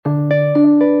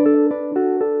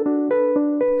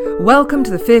Welcome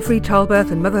to the Fear-Free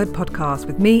Childbirth and Motherhood podcast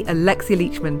with me, Alexia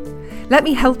Leachman. Let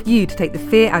me help you to take the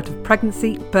fear out of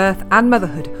pregnancy, birth and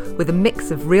motherhood with a mix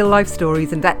of real-life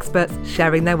stories and experts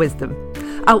sharing their wisdom.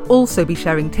 I'll also be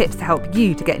sharing tips to help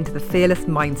you to get into the fearless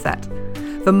mindset.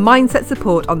 For mindset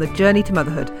support on the journey to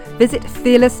motherhood, visit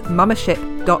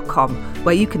fearlessmamaship.com,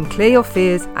 where you can clear your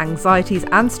fears, anxieties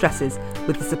and stresses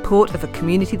with the support of a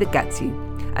community that gets you.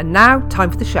 And now, time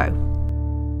for the show.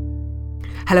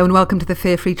 Hello and welcome to the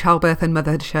Fear-Free Childbirth and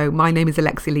Motherhood show. My name is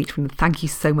Alexia Leachman. Thank you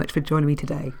so much for joining me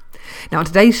today. Now on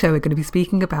today's show we're going to be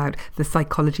speaking about the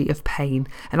psychology of pain,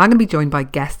 and I'm going to be joined by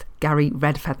guest Gary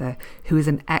Redfeather, who is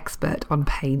an expert on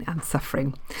pain and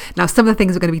suffering. Now some of the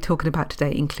things we're going to be talking about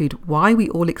today include why we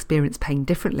all experience pain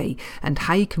differently and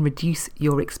how you can reduce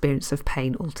your experience of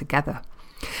pain altogether.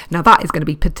 Now that is going to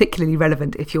be particularly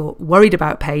relevant if you're worried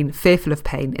about pain, fearful of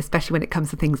pain, especially when it comes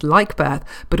to things like birth,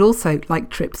 but also like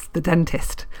trips to the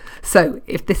dentist. So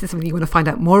if this is something you want to find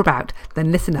out more about,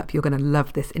 then listen up. You're going to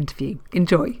love this interview.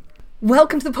 Enjoy.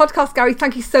 Welcome to the podcast, Gary.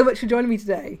 Thank you so much for joining me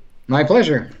today. My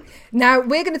pleasure. Now,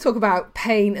 we're going to talk about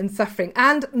pain and suffering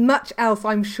and much else,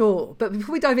 I'm sure. But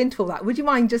before we dive into all that, would you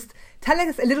mind just telling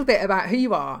us a little bit about who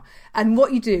you are and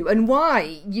what you do and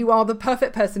why you are the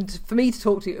perfect person for me to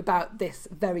talk to about this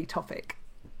very topic?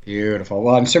 Beautiful.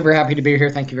 Well, I'm super happy to be here.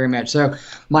 Thank you very much. So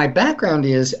my background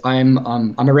is I'm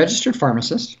a registered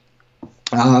pharmacist.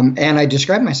 And I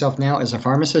describe myself now as a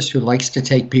pharmacist who likes to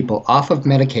take people off of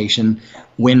medication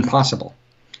when possible.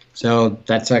 So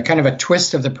that's a kind of a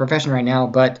twist of the profession right now.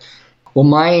 But well,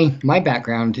 my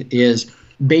background is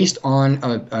based on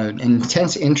an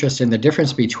intense interest in the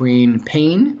difference between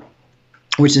pain,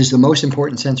 which is the most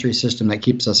important sensory system that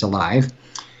keeps us alive,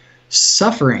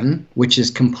 suffering, which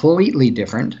is completely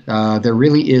different. There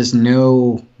really is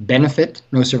no benefit,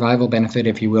 no survival benefit,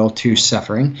 if you will, to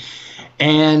suffering,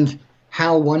 and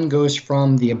how one goes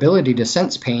from the ability to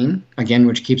sense pain, again,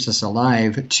 which keeps us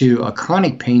alive, to a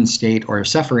chronic pain state or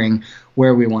suffering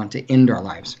where we want to end our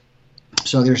lives.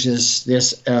 So there's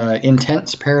this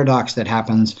intense paradox that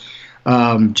happens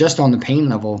just on the pain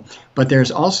level, but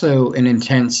there's also an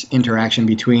intense interaction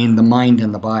between the mind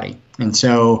and the body. And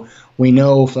so we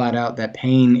know flat out that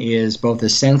pain is both a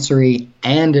sensory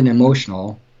and an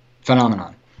emotional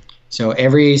phenomenon. So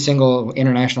every single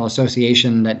international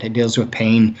association that deals with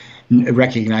pain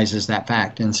recognizes that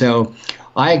fact. And so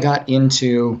I got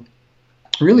into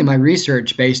really my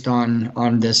research based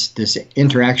on this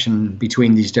interaction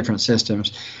between these different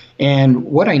systems. And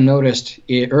what I noticed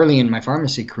early in my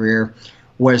pharmacy career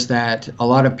was that a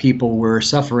lot of people were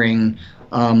suffering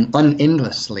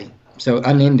unendingly.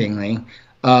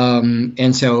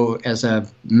 And so as a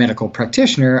medical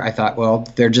practitioner, I thought, well,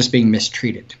 they're just being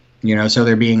mistreated. So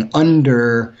they're being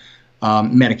under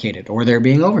medicated, or they're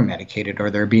being over medicated, or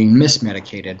they're being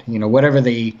mismedicated, whatever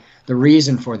the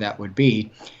reason for that would be.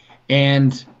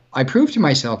 And I proved to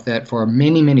myself that for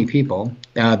many, many people,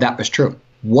 that was true.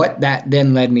 What that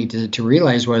then led me to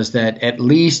realize was that at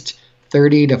least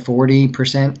 30 to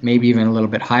 40%, maybe even a little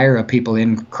bit higher, of people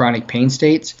in chronic pain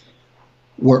states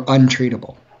were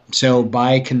untreatable. So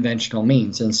by conventional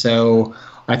means. And so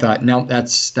I thought, no,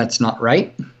 that's not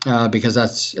right, because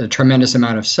that's a tremendous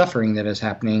amount of suffering that is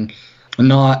happening,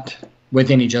 not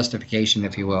with any justification,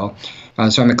 if you will.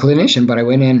 So I'm a clinician, but I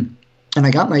went in and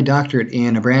I got my doctorate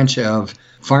in a branch of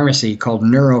pharmacy called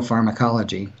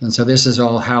neuropharmacology. And so this is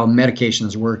all how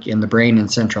medications work in the brain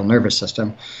and central nervous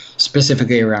system,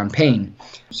 specifically around pain.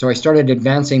 So I started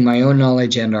advancing my own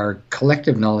knowledge and our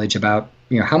collective knowledge about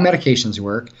how medications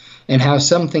work and how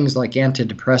some things like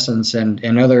antidepressants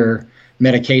and other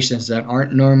medications that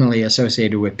aren't normally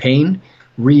associated with pain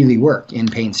really work in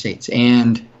pain states.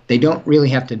 And they don't really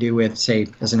have to do with, say,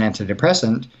 as an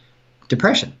antidepressant,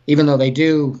 depression, even though they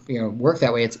do work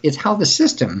that way. It's how the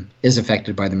system is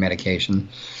affected by the medication.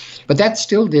 But that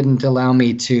still didn't allow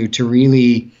me to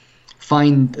really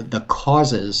find the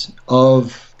causes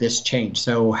of this change.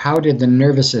 So how did the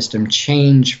nervous system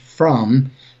change from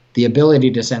the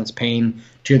ability to sense pain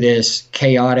to this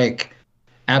chaotic,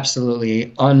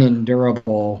 absolutely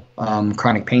unendurable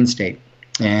chronic pain state?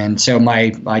 And so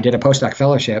I did a postdoc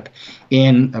fellowship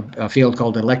in a field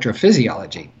called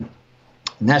electrophysiology.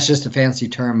 And that's just a fancy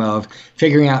term of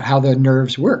figuring out how the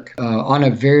nerves work on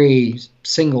a very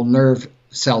single nerve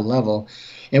cell level.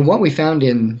 And what we found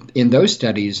in those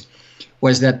studies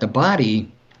was that the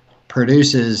body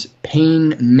produces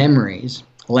pain memories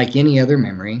like any other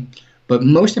memory, but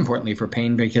most importantly for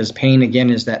pain, because pain,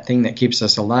 again, is that thing that keeps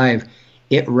us alive,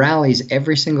 it rallies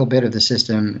every single bit of the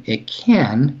system it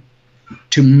can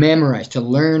to memorize, to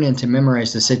learn and to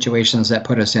memorize the situations that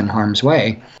put us in harm's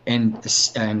way and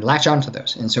latch onto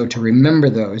those. And so to remember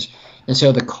those. And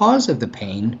so the cause of the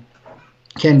pain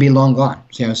can be long gone.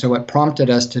 So what prompted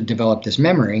us to develop this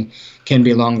memory can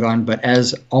be long gone. But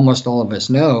as almost all of us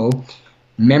know,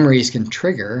 memories can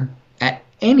trigger at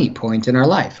any point in our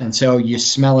life. And so you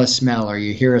smell a smell or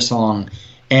you hear a song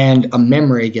and a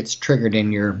memory gets triggered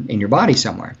in your body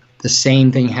somewhere. The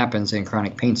same thing happens in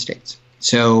chronic pain states.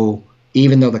 So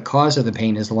even though the cause of the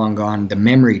pain is long gone, the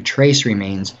memory trace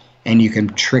remains and you can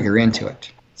trigger into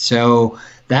it. So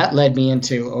that led me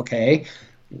into, okay,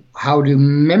 how do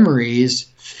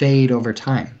memories fade over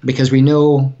time? Because we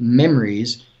know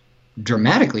memories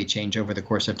dramatically change over the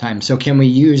course of time. So can we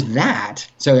use that?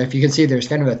 So if you can see, there's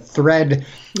kind of a thread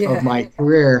of my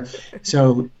career.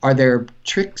 So are there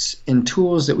tricks and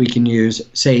tools that we can use,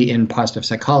 say, in positive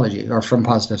psychology or from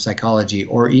positive psychology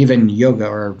or even yoga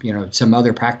or, some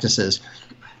other practices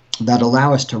that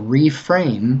allow us to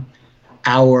reframe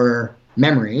our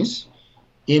memories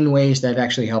in ways that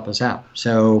actually help us out?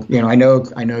 So, I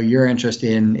know you're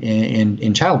interested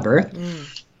in childbirth.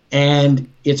 And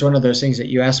it's one of those things that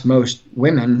you ask most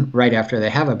women right after they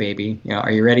have a baby, are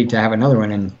you ready to have another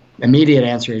one? And immediate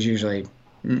answer is usually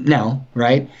no,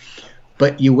 right?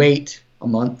 But you wait a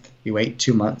month, you wait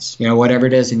 2 months, whatever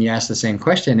it is, and you ask the same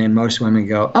question, and most women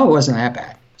go, oh, it wasn't that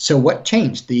bad. So what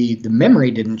changed? The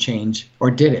memory didn't change, or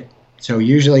did it? So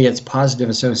usually it's positive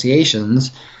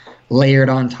associations layered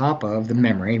on top of the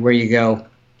memory where you go,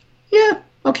 yeah,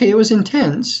 okay, it was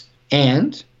intense,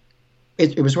 and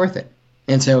it was worth it.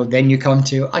 And so then you come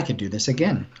to, I could do this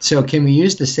again. So can we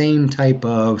use the same type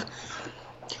of,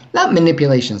 not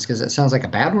manipulations, because it sounds like a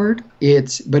bad word,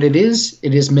 but it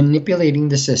is manipulating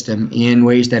the system in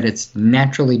ways that it's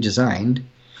naturally designed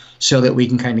so that we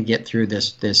can kind of get through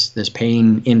this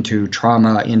pain into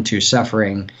trauma, into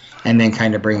suffering, and then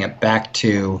kind of bring it back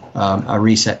to a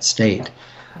reset state.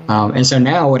 And so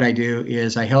now what I do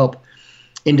is I help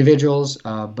individuals,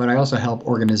 but I also help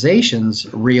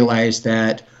organizations realize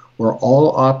that we're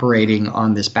all operating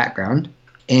on this background,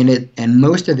 and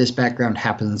most of this background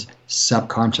happens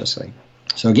subconsciously.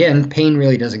 So again, pain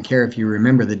really doesn't care if you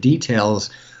remember the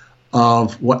details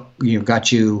of what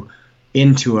got you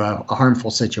into a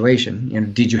harmful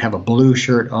situation. Did you have a blue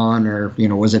shirt on, or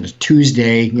was it a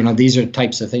Tuesday? These are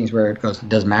types of things where it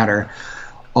doesn't matter.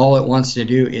 All it wants to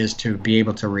do is to be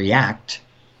able to react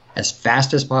as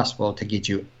fast as possible to get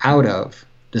you out of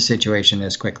the situation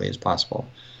as quickly as possible.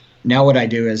 Now what I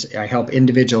do is I help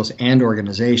individuals and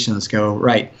organizations go,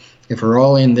 right, if we're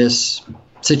all in this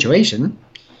situation,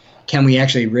 can we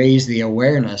actually raise the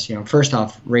awareness? First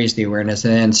off, raise the awareness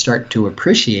and then start to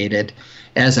appreciate it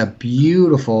as a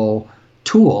beautiful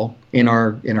tool in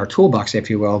our toolbox, if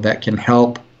you will, that can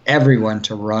help everyone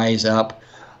to rise up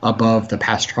above the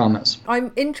past traumas.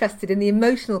 I'm interested in the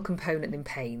emotional component in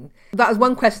pain. That was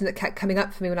one question that kept coming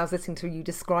up for me when I was listening to you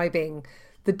describing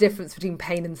the difference between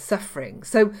pain and suffering.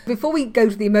 So before we go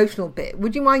to the emotional bit,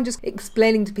 would you mind just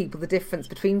explaining to people the difference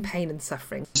between pain and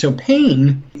suffering? So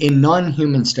pain, in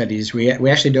non-human studies, we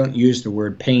actually don't use the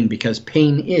word pain because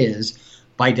pain is,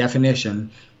 by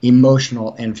definition,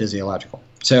 emotional and physiological.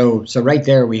 So right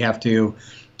there we have to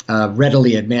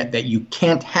readily admit that you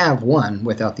can't have one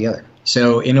without the other.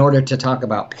 So in order to talk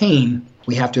about pain,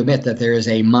 we have to admit that there is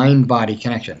a mind-body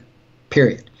connection,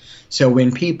 period. So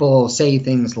when people say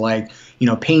things like,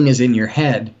 pain is in your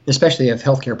head, especially if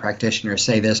healthcare practitioners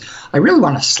say this, I really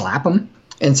want to slap them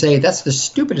and say that's the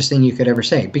stupidest thing you could ever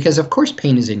say, because of course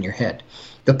pain is in your head.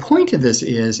 The point of this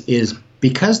is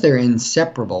because they're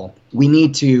inseparable, we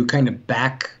need to kind of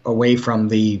back away from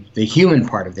the human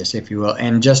part of this, if you will,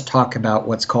 and just talk about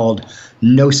what's called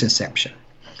nociception.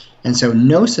 And so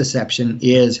nociception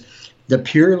is the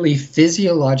purely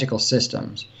physiological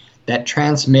systems that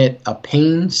transmit a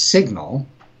pain signal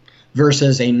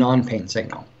versus a non-pain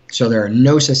signal. So there are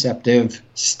nociceptive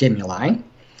stimuli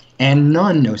and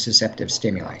non-nociceptive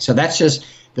stimuli. So that's just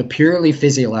the purely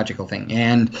physiological thing.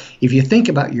 And if you think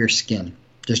about your skin,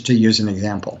 just to use an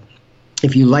example,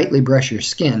 if you lightly brush your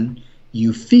skin,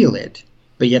 you feel it,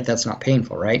 but yet that's not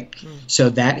painful, right? So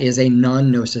that is a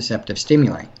non-nociceptive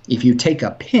stimuli. If you take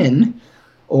a pin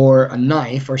or a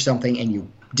knife or something and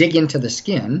you dig into the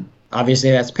skin,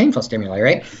 obviously that's painful stimuli,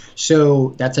 right?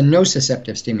 So that's a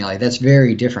nociceptive stimuli. That's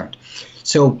very different.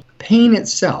 So pain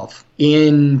itself,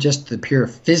 in just the pure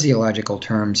physiological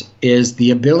terms, is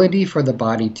the ability for the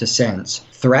body to sense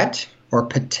threat or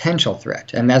potential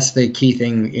threat. And that's the key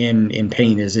thing in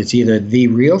pain, is it's either the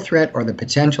real threat or the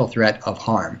potential threat of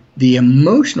harm. The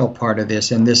emotional part of this,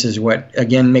 and this is what,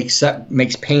 again, makes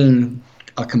pain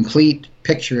a complete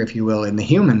picture, if you will, in the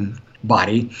human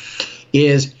body,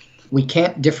 is we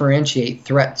can't differentiate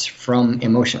threats from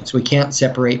emotions. We can't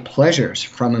separate pleasures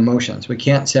from emotions. We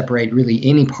can't separate really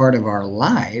any part of our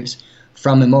lives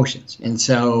from emotions. And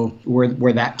so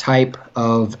we're that type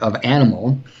of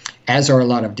animal, as are a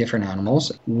lot of different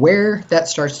animals. Where that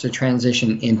starts to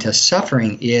transition into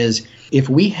suffering is if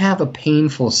we have a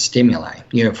painful stimuli,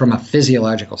 from a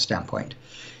physiological standpoint,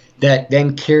 that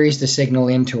then carries the signal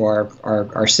into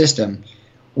our system,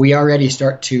 we already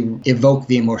start to evoke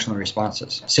the emotional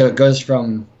responses. So it goes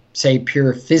from, say,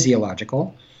 pure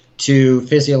physiological to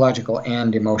physiological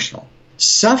and emotional.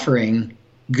 Suffering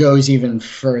goes even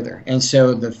further. And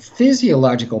so the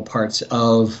physiological parts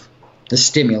of the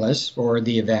stimulus or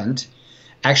the event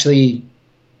actually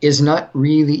is not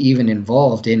really even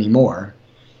involved anymore.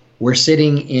 We're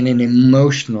sitting in an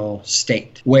emotional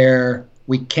state where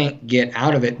we can't get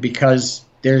out of it because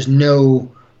there's no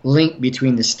link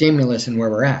between the stimulus and where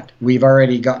we're at. We've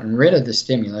already gotten rid of the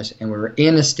stimulus and we're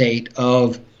in a state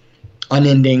of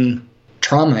unending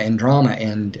trauma and drama.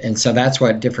 And so that's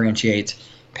what differentiates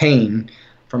pain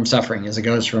from suffering, as it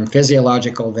goes from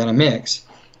physiological, then a mix,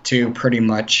 to pretty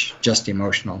much just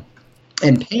emotional.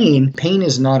 And pain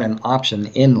is not an option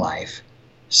in life.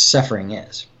 Suffering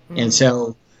is. Mm-hmm. And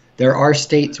so there are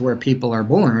states where people are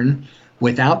born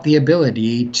without the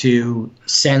ability to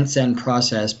sense and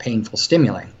process painful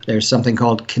stimuli. There's something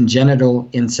called congenital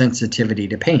insensitivity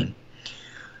to pain.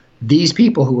 These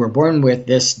people who were born with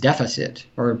this deficit,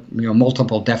 or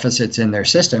multiple deficits in their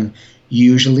system,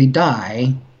 usually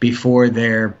die before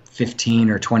they're 15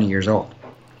 or 20 years old,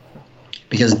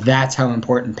 because that's how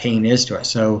important pain is to us.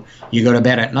 So you go to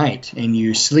bed at night and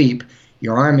you sleep,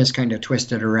 your arm is kind of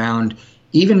twisted around.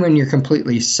 Even when you're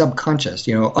completely subconscious,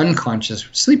 unconscious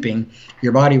sleeping,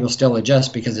 your body will still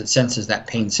adjust because it senses that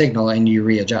pain signal and you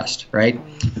readjust, right?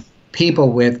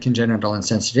 People with congenital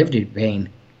insensitivity to pain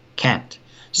can't.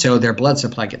 So their blood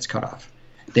supply gets cut off.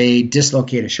 They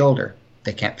dislocate a shoulder.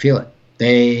 They can't feel it.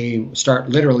 They start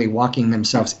literally walking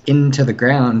themselves into the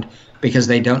ground because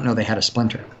they don't know they had a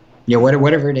splinter,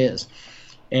 whatever it is.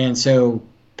 And so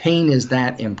pain is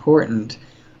that important.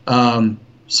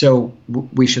 So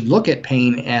we should look at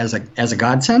pain as a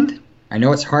godsend. I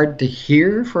know it's hard to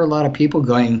hear for a lot of people,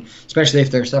 going, especially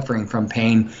if they're suffering from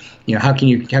pain. How can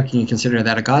you consider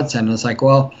that a godsend? And it's like,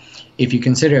 well, if you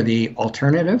consider the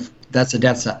alternative, that's a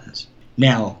death sentence.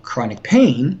 Now, chronic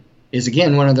pain is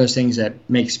again one of those things that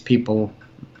makes people,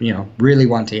 really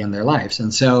want to end their lives.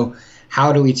 And so,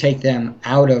 how do we take them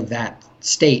out of that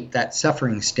state, that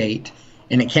suffering state,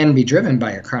 and it can be driven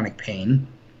by a chronic pain,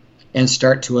 and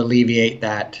start to alleviate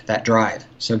that drive.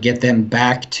 So get them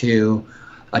back to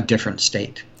a different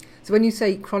state. So when you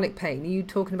say chronic pain, are you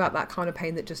talking about that kind of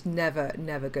pain that just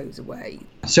never goes away?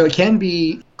 So it can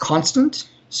be constant.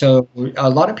 So a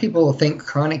lot of people think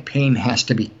chronic pain has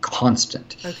to be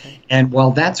constant. Okay. And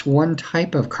while that's one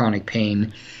type of chronic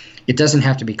pain, it doesn't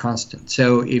have to be constant.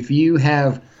 So if you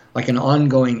have like an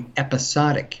ongoing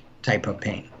episodic type of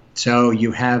pain, so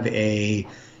you have a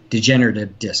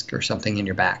degenerative disc or something in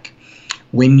your back,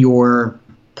 when you're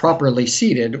properly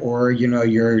seated or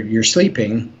you're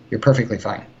sleeping, you're perfectly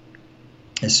fine.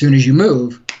 As soon as you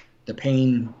move, the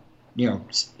pain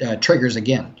triggers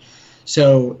again.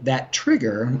 So that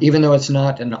trigger, even though it's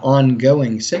not an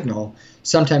ongoing signal,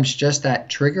 sometimes just that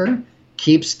trigger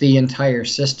keeps the entire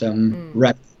system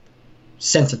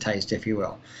sensitized, if you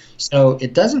will. So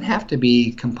it doesn't have to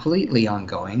be completely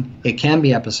ongoing. It can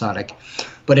be episodic,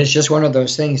 but it's just one of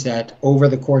those things that over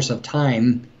the course of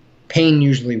time, pain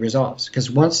usually resolves. Because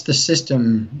once the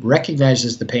system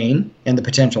recognizes the pain and the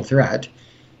potential threat,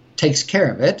 takes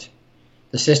care of it,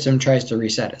 the system tries to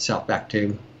reset itself back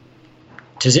to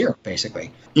zero,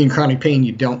 basically. In chronic pain,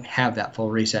 you don't have that full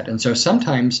reset. And so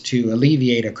sometimes to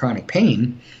alleviate a chronic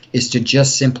pain is to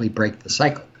just simply break the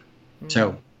cycle.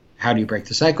 So how do you break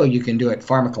the cycle? You can do it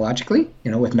pharmacologically,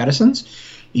 with medicines.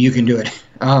 You can do it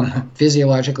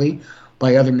physiologically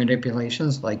by other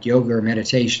manipulations like yoga or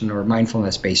meditation or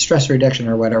mindfulness-based stress reduction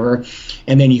or whatever.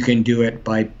 And then you can do it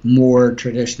by more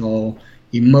traditional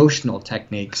emotional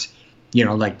techniques,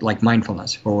 like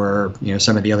mindfulness or,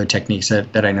 some of the other techniques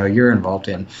that I know you're involved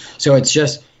in. So it's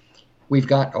just, we've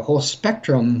got a whole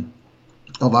spectrum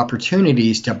of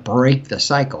opportunities to break the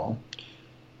cycle.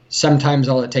 Sometimes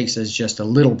all it takes is just a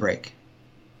little break.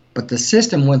 But the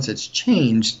system, once it's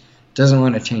changed, doesn't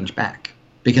want to change back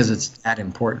because it's that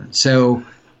important. So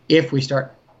if we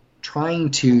start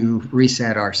trying to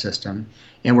reset our system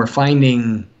and we're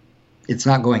finding it's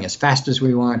not going as fast as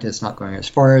we want, it's not going as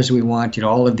far as we want,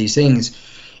 all of these things,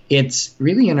 it's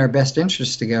really in our best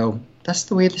interest to go, that's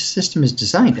the way the system is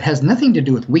designed. It has nothing to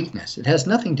do with weakness. It has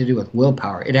nothing to do with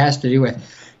willpower. It has to do with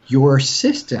your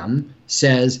system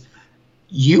says,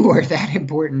 you are that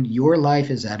important, your life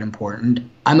is that important,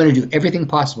 I'm going to do everything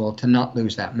possible to not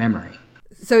lose that memory.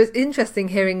 So it's interesting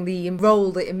hearing the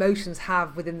role that emotions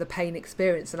have within the pain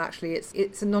experience, and actually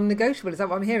it's a non-negotiable. Is that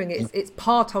what I'm hearing? It's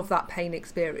part of that pain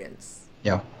experience.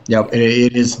 Yeah.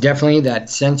 It is definitely that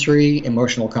sensory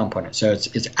emotional component. So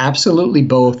it's absolutely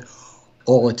both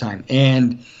all the time.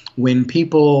 And when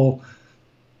people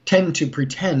tend to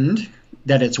pretend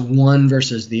that it's one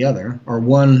versus the other, or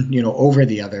one, over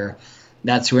the other,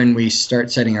 that's when we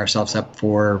start setting ourselves up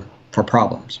for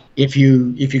problems. If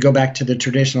you go back to the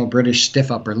traditional British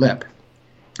stiff upper lip,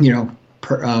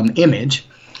 image,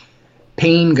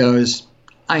 pain goes,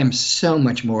 I am so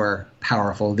much more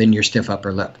powerful than your stiff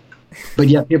upper lip. But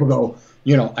yet people go,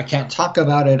 I can't talk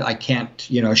about it. I can't,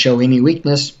 show any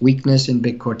weakness in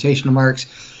big quotation marks.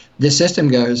 The system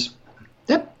goes,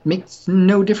 that makes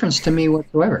no difference to me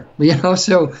whatsoever.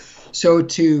 So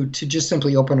to just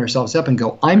simply open ourselves up and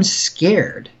go, I'm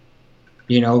scared,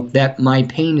 that my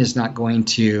pain is not going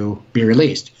to be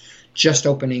released. Just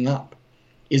opening up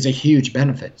is a huge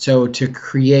benefit. So to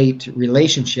create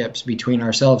relationships between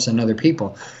ourselves and other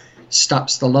people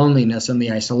stops the loneliness and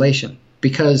the isolation,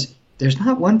 because there's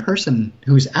not one person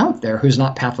who's out there who's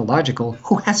not pathological,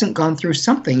 who hasn't gone through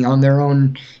something on their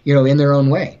own, in their own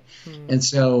way. And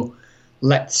so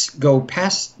let's go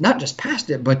past, not just past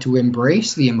it, but to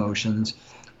embrace the emotions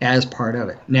as part of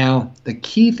it. Now, the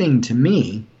key thing to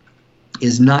me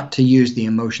is not to use the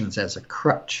emotions as a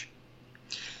crutch,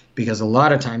 because a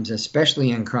lot of times,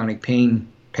 especially in chronic pain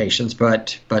patients,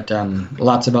 but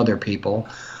lots of other people,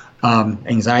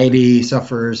 anxiety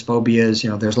sufferers, phobias,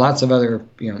 there's lots of other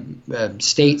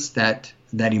states that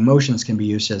emotions can be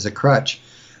used as a crutch.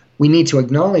 We need to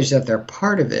acknowledge that they're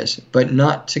part of this, but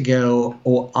not to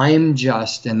go, I'm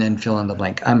just, and then fill in the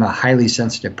blank. I'm a highly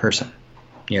sensitive person.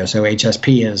 So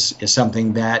HSP is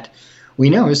something that we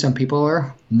know some people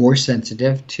are more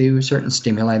sensitive to certain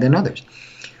stimuli than others.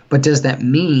 But does that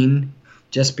mean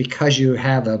just because you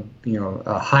have a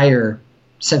higher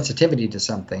sensitivity to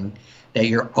something that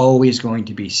you're always going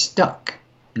to be stuck,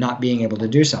 not being able to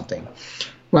do something?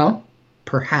 Well,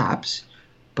 perhaps,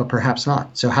 but perhaps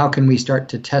not. So how can we start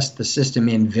to test the system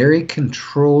in very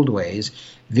controlled ways,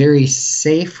 very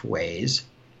safe ways,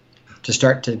 to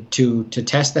start to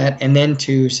test that, and then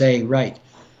to say, right,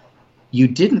 you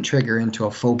didn't trigger into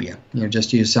a phobia.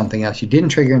 Just use something else. You didn't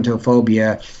trigger into a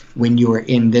phobia when you were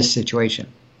in this situation.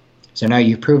 So now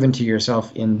you've proven to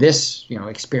yourself in this,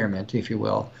 experiment, if you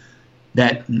will,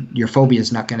 that your phobia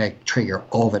is not going to trigger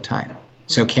all the time.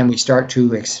 So can we start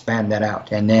to expand that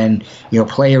out, and then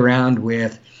play around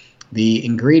with the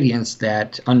ingredients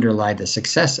that underlie the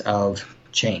success of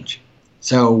change?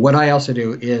 So what I also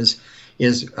do is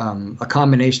a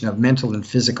combination of mental and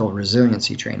physical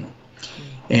resiliency training.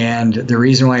 And the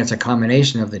reason why it's a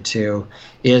combination of the two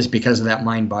is because of that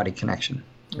mind-body connection,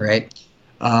 right?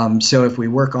 So if we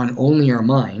work on only our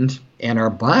mind and our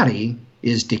body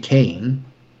is decaying,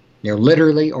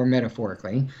 literally or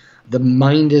metaphorically, the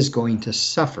mind is going to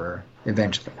suffer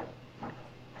eventually.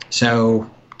 So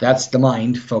that's the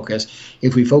mind focus.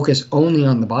 If we focus only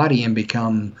on the body and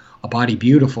become a body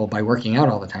beautiful by working out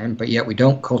all the time, but yet we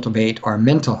don't cultivate our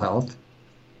mental health,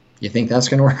 you think that's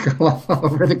going to work well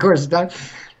over the course of time?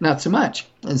 Not so much.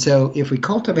 And so if we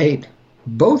cultivate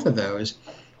both of those,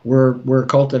 we're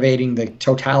cultivating the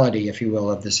totality, if you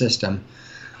will, of the system.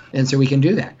 And so we can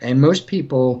do that. And most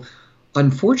people,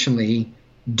 unfortunately,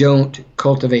 don't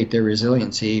cultivate their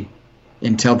resiliency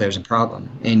until there's a problem.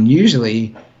 And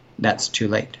usually that's too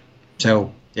late.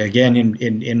 So again,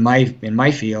 in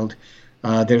my field,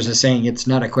 there's a saying, it's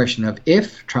not a question of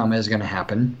if trauma is going to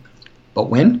happen, but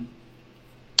when.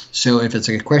 So if it's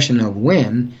a question of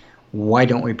when, why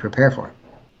don't we prepare for it?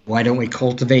 Why don't we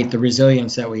cultivate the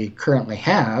resilience that we currently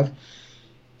have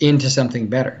into something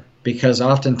better? Because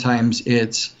oftentimes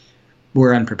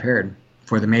we're unprepared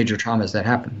for the major traumas that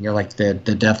happen. Like the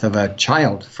death of a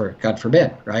child, for God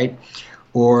forbid, right?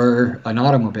 Or an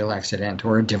automobile accident,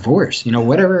 or a divorce.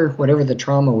 Whatever the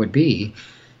trauma would be,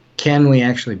 can we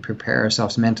actually prepare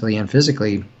ourselves mentally and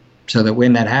physically so that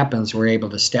when that happens, we're able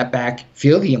to step back,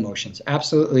 feel the emotions,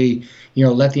 absolutely,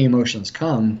 let the emotions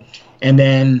come, and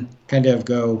then kind of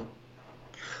go,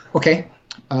 okay,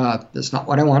 that's not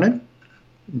what I wanted.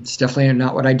 It's definitely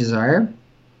not what I desire.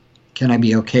 Can I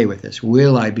be okay with this?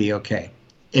 Will I be okay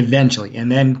eventually? And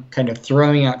then kind of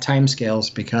throwing out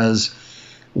timescales, because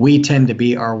we tend to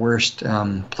be our worst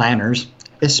planners,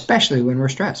 especially when we're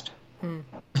stressed.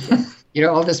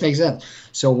 All this makes sense.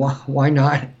 So why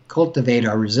not cultivate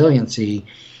our resiliency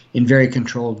in very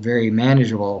controlled, very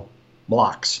manageable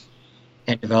blocks,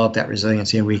 and develop that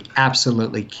resiliency. And we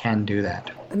absolutely can do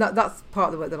that. And that's part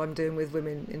of the work that I'm doing with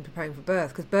women in preparing for birth,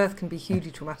 because birth can be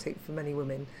hugely traumatic for many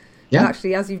women. Yeah. And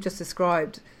actually, as you've just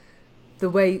described, the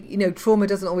way, trauma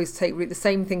doesn't always take root. The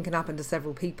same thing can happen to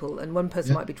several people, and one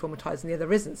person might be traumatized and the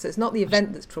other isn't. So it's not the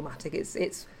event that's traumatic,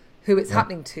 it's who it's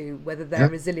happening to, whether they're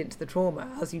resilient to the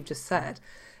trauma, as you've just said.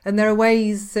 And there are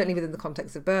ways, certainly within the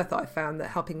context of birth, that I found that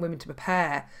helping women to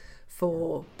prepare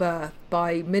for birth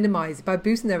by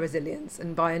boosting their resilience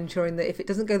and by ensuring that if it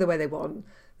doesn't go the way they want,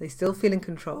 they still feel in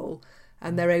control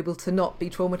and they're able to not be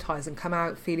traumatized and come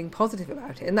out feeling positive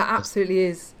about it. And that absolutely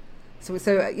is. So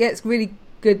it's really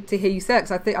good to hear you say it,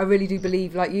 because I really do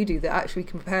believe, like you do, that actually we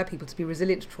can prepare people to be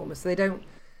resilient to trauma so they don't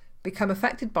become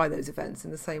affected by those events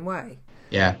in the same way.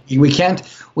 Yeah, we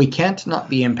can't not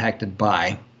be impacted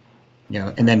by,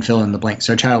 and then fill in the blank.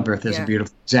 So childbirth is a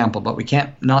beautiful example, but we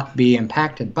can't not be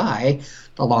impacted by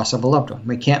the loss of a loved one.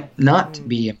 We can't not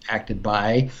be impacted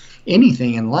by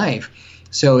anything in life.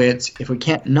 So if we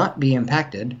can't not be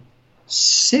impacted,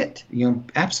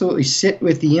 absolutely sit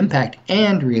with the impact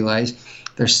and realize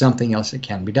there's something else that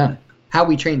can be done. How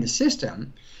we train the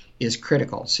system is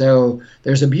critical. So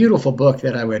there's a beautiful book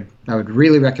that I would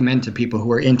really recommend to people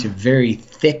who are into very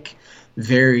thick,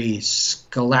 very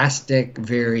scholastic,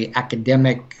 very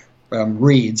academic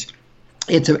reads.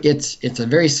 It's a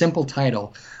very simple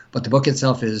title, but the book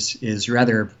itself is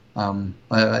rather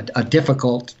a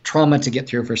difficult trauma to get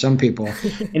through for some people.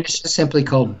 And it's just simply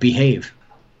called Behave.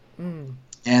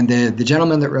 And the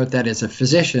gentleman that wrote that is a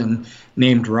physician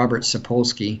named Robert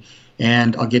Sapolsky.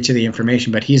 And I'll get you the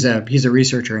information, but he's a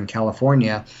researcher in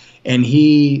California, and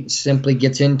he simply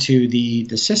gets into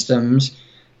the systems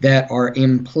that are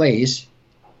in place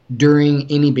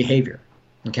during any behavior.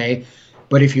 Okay,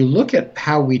 but if you look at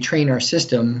how we train our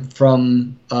system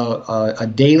from a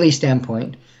daily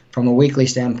standpoint, from a weekly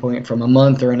standpoint, from a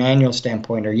month or an annual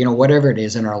standpoint, or whatever it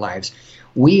is in our lives,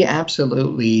 we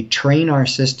absolutely train our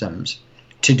systems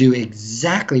to do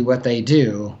exactly what they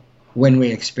do when we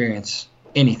experience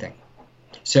anything.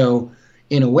 So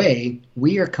in a way,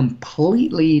 we are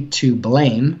completely to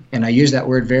blame, and I use that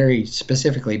word very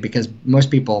specifically because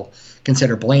most people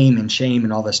consider blame and shame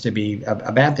and all this to be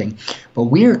a bad thing, but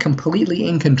we are completely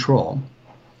in control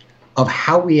of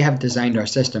how we have designed our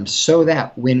system so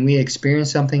that when we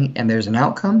experience something and there's an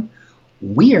outcome,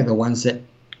 we are the ones that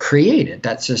created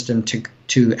that system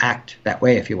to act that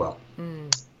way, if you will.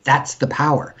 That's the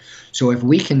power. So if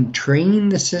we can train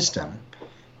the system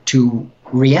to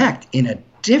react in a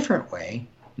different way,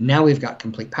 now we've got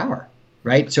complete power,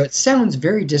 right? So it sounds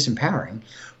very disempowering,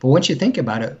 but once you think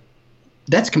about it,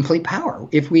 that's complete power.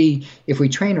 If we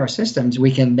train our systems,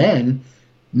 we can then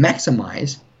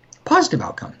maximize positive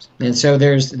outcomes. And so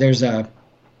there's a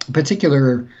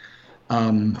particular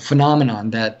phenomenon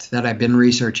that I've been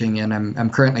researching, and I'm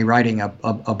currently writing a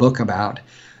book about,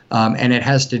 and it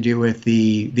has to do with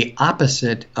the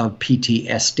opposite of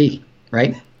PTSD,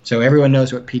 right? So everyone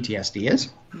knows what PTSD is.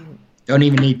 Don't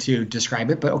even need to describe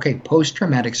it, but okay,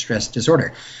 post-traumatic stress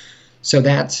disorder. So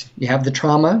that's, you have the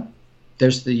trauma,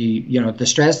 there's the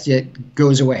stress that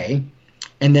goes away,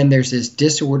 and then there's this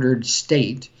disordered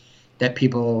state that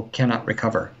people cannot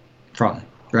recover from,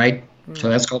 right? So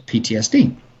that's called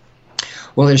PTSD.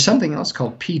 Well, there's something else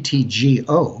called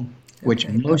PTGO, which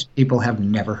most people have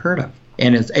never heard of.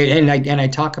 And I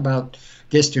talk about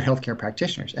this to healthcare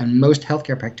practitioners, and most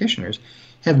healthcare practitioners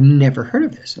have never heard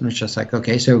of this. And it's just like,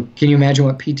 okay, so can you imagine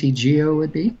what PTGO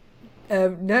would be?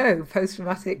 No,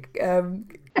 post-traumatic.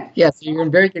 Yes, you're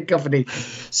in very good company.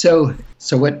 So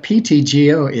what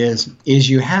PTGO is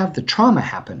you have the trauma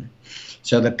happen.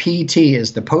 So the PT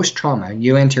is the post-trauma.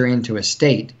 You enter into a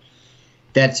state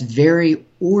that's very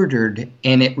ordered,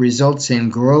 and it results in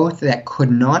growth that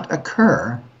could not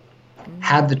occur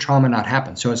had the trauma not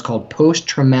happened. So it's called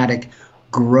post-traumatic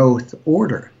growth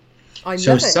order. I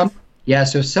love it.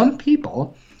 So some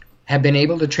people have been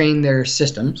able to train their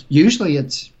systems. Usually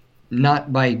it's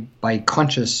not by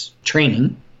conscious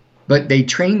training, but they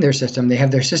train their system. They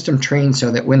have their system trained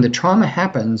so that when the trauma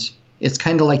happens, it's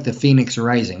kind of like the phoenix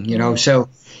rising, So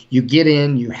you get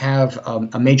in, you have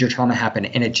a major trauma happen,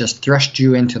 and it just thrusts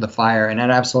you into the fire, and it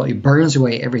absolutely burns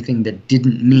away everything that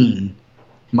didn't mean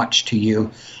much to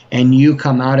you, and you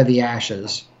come out of the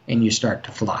ashes and you start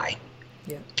to fly.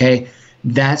 Yeah. Okay,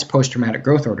 that's post-traumatic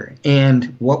growth order.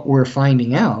 And what we're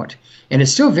finding out, and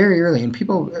it's still very early, and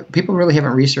people really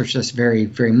haven't researched this very,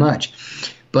 very much,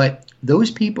 but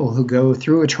those people who go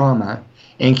through a trauma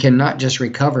and can not just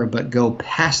recover but go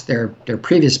past their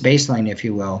previous baseline, if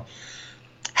you will,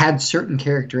 had certain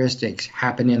characteristics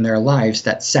happen in their lives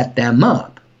that set them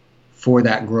up for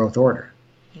that growth order.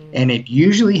 And it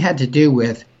usually had to do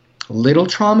with little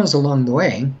traumas along the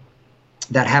way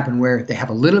that happen where they have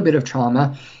a little bit of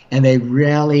trauma and they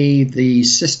rally the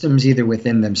systems either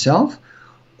within themselves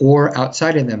or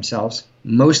outside of themselves.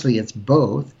 Mostly it's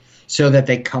both, so that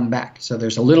they come back. So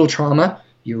there's a little trauma,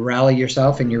 you rally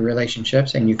yourself in your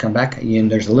relationships, and you come back, and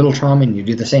there's a little trauma, and you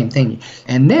do the same thing.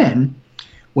 And then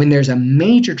when there's a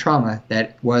major trauma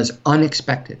that was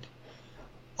unexpected,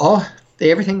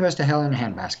 everything goes to hell in a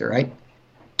handbasket, right?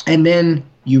 And then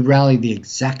you rally the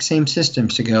exact same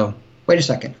systems to go, wait a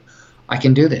second, I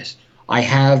can do this. I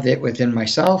have it within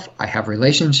myself. I have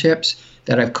relationships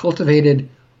that I've cultivated.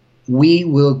 We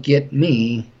will get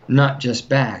me not just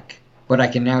back, but I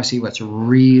can now see what's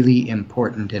really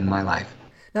important in my life.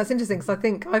 That's interesting, because I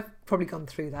think I've probably gone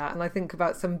through that, and I think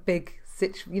about some big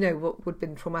what would have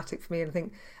been traumatic for me, and I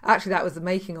think actually that was the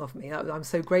making of me. I'm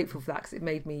so grateful for that, because it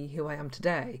made me who I am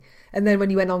today. And then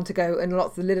when you went on to go and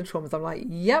lots of little traumas, I'm like,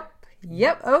 yep,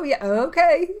 oh yeah,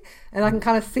 okay. And I can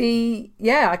kind of see,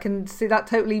 I can see that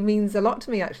totally means a lot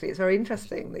to me, actually. It's very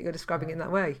interesting that you're describing it in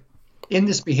that way. In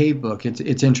this Behave book,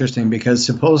 it's interesting because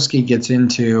Sapolsky gets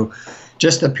into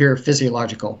just the pure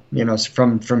physiological,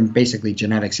 from basically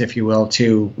genetics, if you will,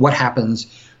 to what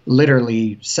happens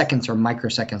literally seconds or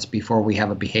microseconds before we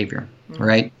have a behavior,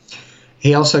 right?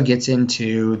 He also gets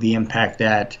into the impact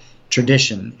that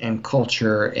tradition and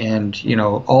culture and,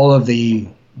 all of the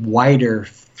wider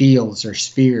fields or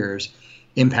spheres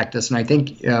impact us. And I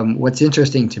think what's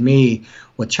interesting to me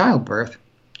with childbirth,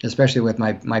 especially with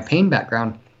my pain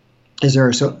background, is there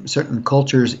are certain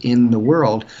cultures in the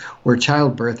world where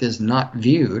childbirth is not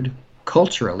viewed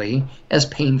culturally as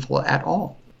painful at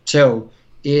all. So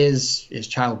is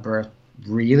childbirth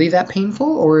really that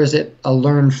painful, or is it a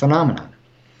learned phenomenon?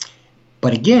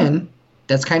 But again,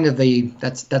 that's kind of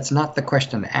that's not the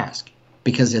question to ask,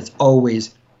 because it's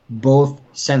always both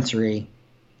sensory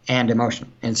and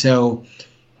emotional. And so,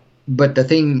 but the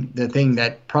thing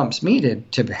that prompts me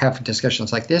to have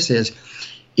discussions like this is,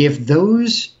 if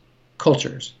those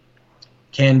cultures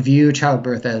can view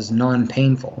childbirth as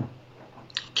non-painful,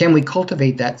 can we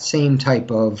cultivate that same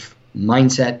type of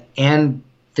mindset and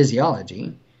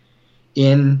physiology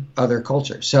in other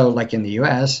cultures? So like in the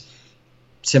US,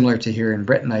 similar to here in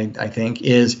Britain, I think,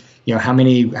 is, how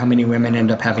many women end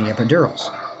up having epidurals?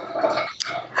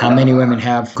 How many women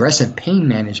have aggressive pain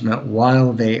management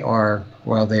while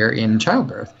they're in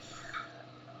childbirth?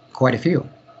 Quite a few.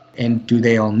 And do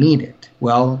they all need it?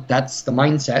 Well, that's the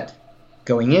mindset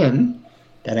going in,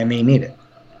 that I may need it.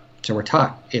 So we're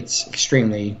taught it's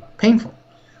extremely painful.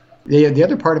 The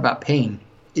other part about pain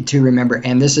to remember,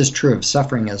 and this is true of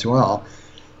suffering as well,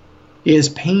 is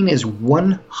pain is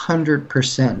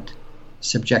 100%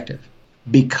 subjective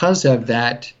because of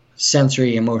that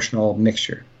sensory emotional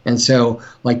mixture. And so,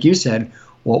 like you said,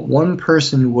 what one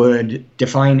person would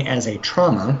define as a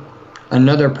trauma,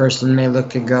 another person may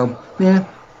look and go,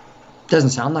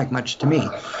 doesn't sound like much to me.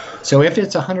 So if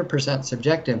it's 100%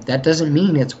 subjective, that doesn't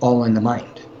mean it's all in the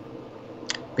mind,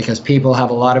 because people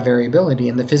have a lot of variability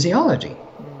in the physiology.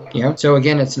 So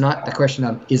again, it's not the question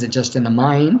of, is it just in the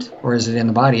mind or is it in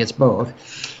the body? It's both.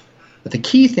 But the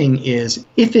key thing is,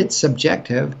 if it's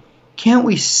subjective, can't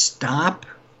we stop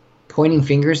pointing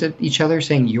fingers at each other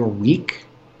saying you're weak,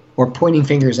 or pointing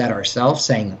fingers at ourselves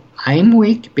saying I'm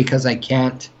weak because I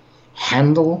can't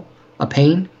handle a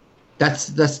pain? That's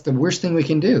the worst thing we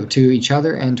can do to each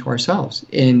other and to ourselves.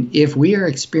 And if we are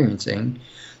experiencing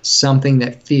something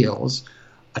that feels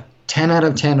a 10 out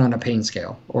of 10 on a pain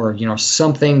scale, or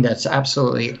something that's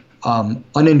absolutely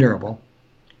unendurable,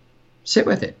 sit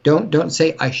with it. Don't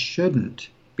say I shouldn't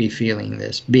be feeling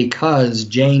this because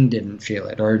Jane didn't feel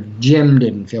it or Jim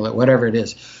didn't feel it, whatever it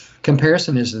is.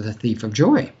 Comparison is the thief of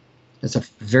joy. It's a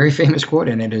very famous quote,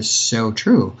 and it is so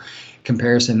true.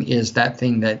 Comparison is that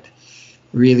thing that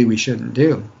really we shouldn't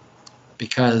do,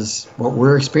 because what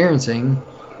we're experiencing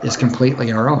is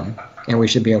completely our own, and we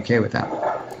should be okay with that.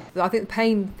 I think the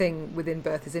pain thing within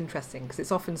birth is interesting, because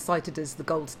it's often cited as the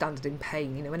gold standard in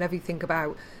pain. Whenever you think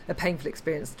about a painful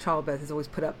experience, childbirth is always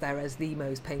put up there as the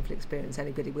most painful experience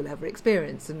anybody will ever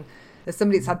experience. And as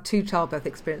somebody that's had 2 childbirth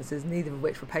experiences, neither of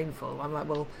which were painful, I'm like,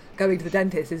 well, going to the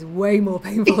dentist is way more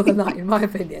painful than that, in my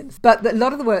opinion. But a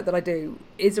lot of the work that I do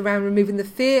is around removing the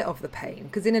fear of the pain,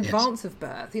 because in advance of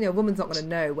birth, a woman's not going to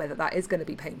know whether that is going to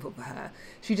be painful for her.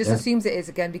 She just assumes it is,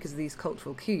 again, because of these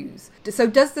cultural cues. So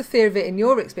does the fear of it, in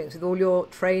your experience, with all your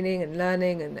training and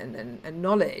learning and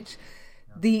knowledge,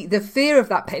 the fear of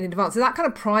that pain in advance, does that kind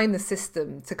of prime the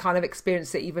system to kind of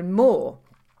experience it even more?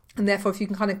 And therefore, if you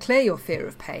can kind of clear your fear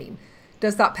of pain,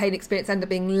 does that pain experience end up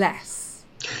being less?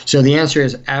 So the answer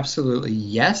is absolutely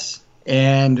yes.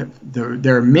 And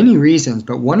there are many reasons,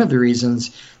 but one of the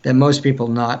reasons that most people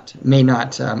may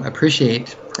not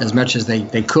appreciate as much as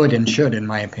they could and should, in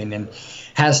my opinion,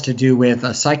 has to do with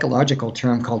a psychological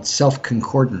term called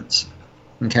self-concordance.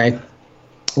 Okay?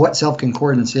 What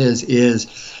self-concordance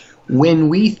is when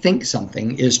we think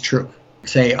something is true.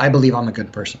 Say, I believe I'm a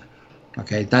good person.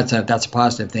 Okay, that's a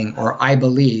positive thing. Or I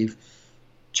believe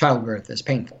childbirth is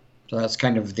painful. So that's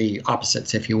kind of the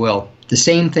opposites, if you will. The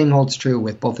same thing holds true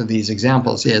with both of these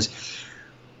examples is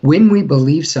when we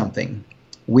believe something,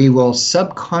 we will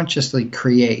subconsciously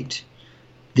create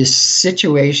these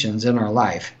situations in our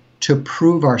life to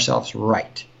prove ourselves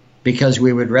right, because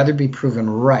we would rather be proven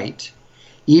right,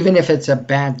 even if it's a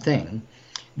bad thing,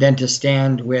 than to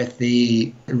stand with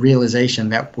the realization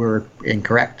that we're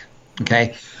incorrect.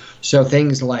 Okay? So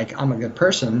things like, I'm a good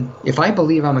person, if I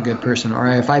believe I'm a good person, or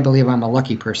if I believe I'm a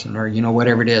lucky person, or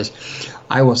whatever it is,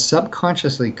 I will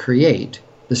subconsciously create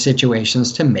the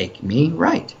situations to make me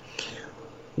right.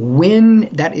 When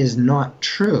that is not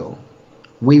true,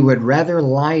 we would rather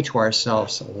lie to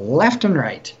ourselves left and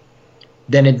right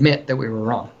than admit that we were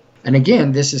wrong. And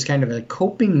again, this is kind of a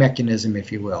coping mechanism,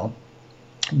 if you will,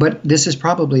 but this is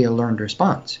probably a learned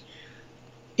response.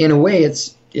 In a way,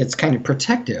 it's kind of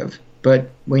protective,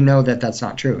 but we know that that's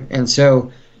not true. And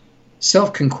so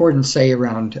self-concordance, say,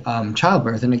 around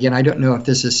childbirth, and again, I don't know if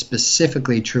this is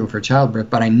specifically true for childbirth,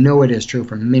 but I know it is true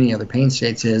for many other pain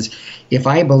states, is if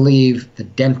I believe the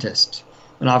dentist,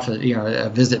 and often a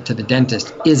visit to the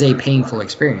dentist is a painful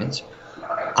experience,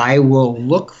 I will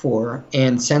look for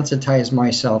and sensitize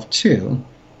myself to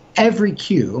every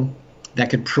cue that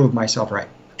could prove myself right.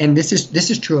 And this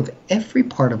is true of every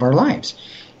part of our lives.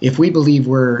 If we believe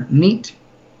we're neat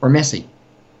or messy,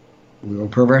 we will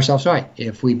prove ourselves right.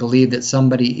 If we believe that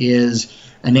somebody is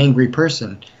an angry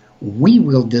person, we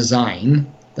will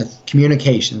design the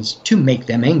communications to make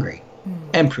them angry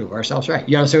and prove ourselves right.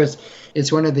 So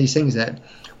it's one of these things that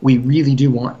we really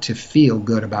do want to feel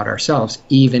good about ourselves,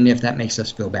 even if that makes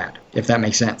us feel bad, if that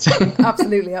makes sense.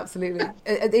 Absolutely.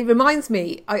 It reminds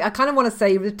me, I kind of want to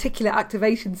say reticular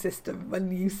activation system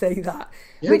when you say that,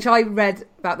 which I read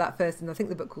about that first in, I think,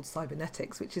 the book called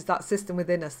Cybernetics, which is that system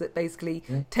within us that basically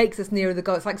takes us nearer the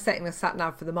goal. It's like setting a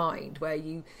sat-nav for the mind, where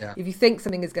if you think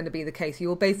something is going to be the case, you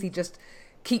will basically just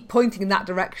keep pointing in that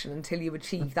direction until you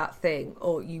achieve that thing,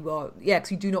 or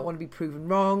because you do not want to be proven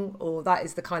wrong, or that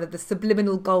is the kind of the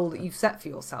subliminal goal that you've set for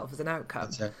yourself as an outcome.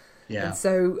 That's it. Yeah.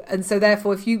 And so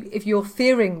therefore, if you're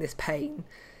fearing this pain,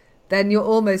 then you're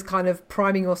almost kind of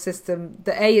priming your system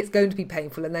that it's going to be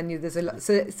painful, and then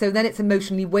so then it's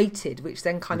emotionally weighted, which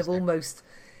then kind of almost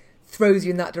throws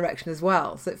you in that direction as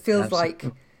well. So it feels like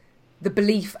the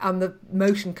belief and the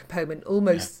emotion component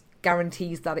almost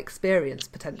guarantees that experience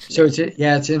potentially. So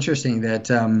it's interesting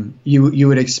that you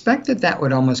would expect that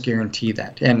would almost guarantee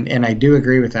that, and I do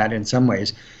agree with that in some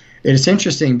ways. It's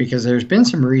interesting because there's been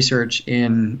some research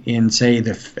in say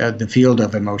the field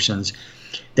of emotions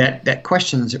that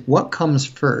questions what comes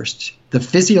first, the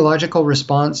physiological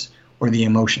response or the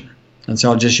emotion. And so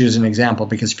I'll just use an example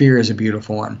because fear is a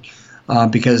beautiful one.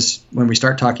 Because when we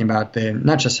start talking about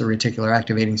not just the reticular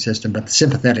activating system, but the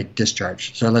sympathetic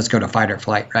discharge. So let's go to fight or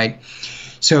flight, right?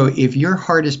 So if your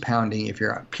heart is pounding, if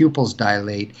your pupils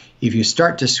dilate, if you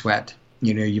start to sweat,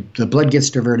 the blood gets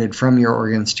diverted from your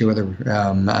organs to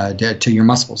to your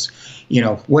muscles,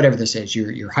 whatever this is,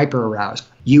 you're hyper aroused.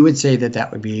 You would say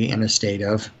that would be in a state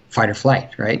of fight or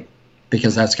flight, right?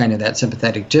 Because that's kind of that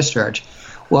sympathetic discharge.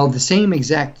 Well, the same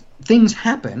exact things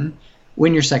happen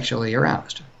when you're sexually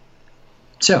aroused.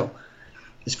 So,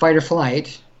 is fight or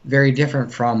flight very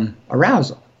different from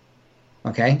arousal?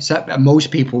 Okay, so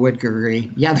most people would agree,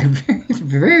 they're very,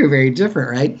 very, very different,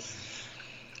 right?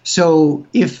 So,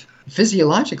 if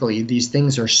physiologically these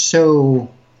things are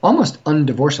so almost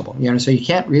undivorceable, so you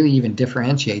can't really even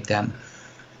differentiate them,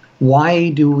 why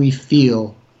do we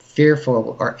feel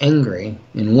fearful or angry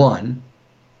in one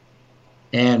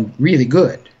and really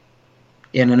good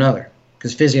in another?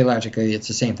 Because physiologically it's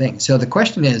the same thing. So the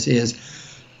question is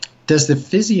does the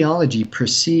physiology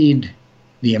precede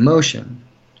the emotion,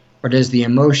 or does the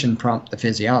emotion prompt the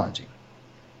physiology?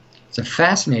 It's a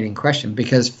fascinating question,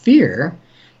 because fear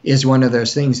is one of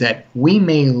those things that we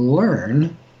may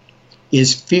learn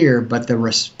is fear, but the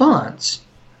response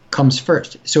comes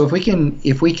first. So if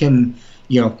we can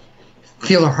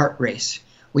feel our heart race,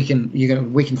 we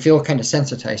can feel kind of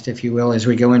sensitized, if you will, as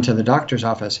we go into the doctor's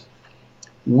office.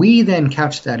 We then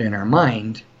couch that in our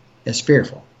mind as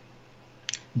fearful.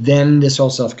 Then this whole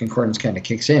self-concordance kind of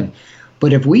kicks in.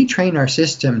 But if we train our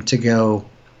system to go,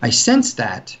 I sense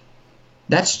that's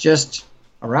just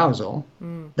arousal.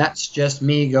 That's just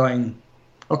me going,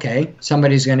 okay,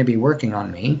 somebody's going to be working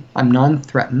on me. I'm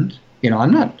non-threatened.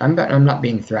 I'm not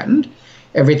being threatened.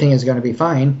 Everything is going to be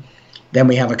fine. Then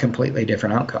we have a completely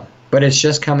different outcome. But it's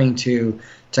just coming to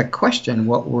question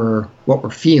what we're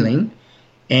feeling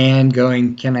and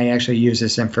going, can I actually use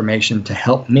this information to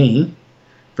help me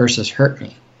versus hurt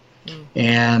me?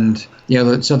 And,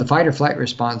 so the fight or flight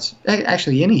response,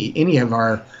 actually any of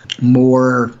our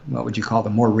more, what would you call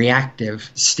them, more reactive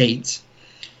states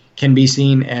can be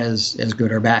seen as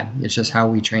good or bad. It's just how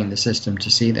we train the system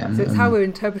to see them. So it's how we're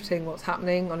interpreting what's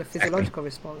happening on a physiological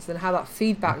response, and how that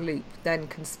feedback loop then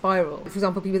can spiral. For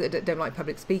example, people that don't like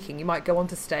public speaking, you might go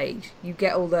onto stage, you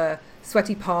get all the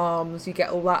sweaty palms, you get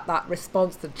all that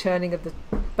response, the churning of the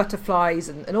butterflies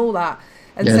and all that.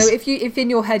 And yes. So if in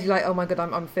your head you're like, oh my God,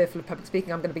 I'm fearful of public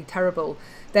speaking, I'm going to be terrible,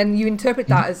 then you interpret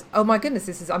that as, oh my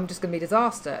goodness, I'm just going to be a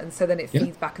disaster. And so then it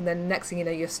feeds back, and then next thing you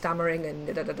know, you're stammering and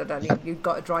you've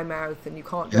got a dry mouth and you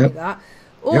can't do that.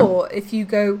 Or if you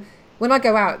go, when I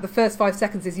go out, the first 5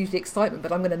 seconds is usually excitement,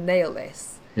 but I'm going to nail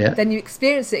this. Then you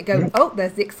experience it and go, oh,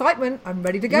 there's the excitement, I'm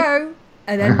ready to go.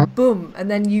 And then boom, and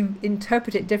then you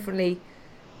interpret it differently.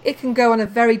 It can go on a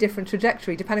very different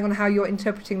trajectory depending on how you're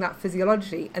interpreting that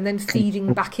physiology and then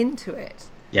feeding back into it.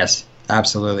 Yes,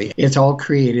 absolutely. It's all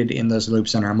created in those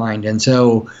loops in our mind. And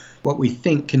so what we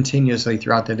think continuously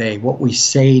throughout the day, what we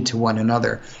say to one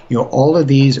another, all of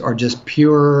these are just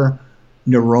pure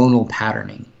neuronal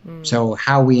patterning. So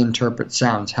how we interpret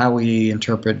sounds, how we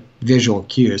interpret visual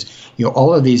cues,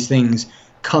 all of these things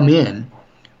come in,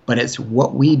 but it's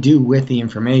what we do with the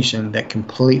information that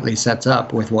completely sets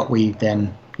up with what we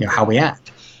then how we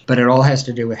act. But it all has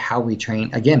to do with how we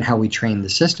train the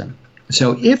system.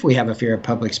 So if we have a fear of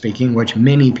public speaking, which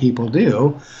many people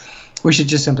do, we should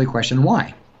just simply question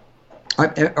why.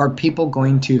 Are people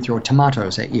going to throw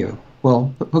tomatoes at you?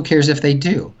 Well, who cares if they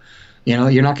do?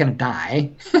 You're not going to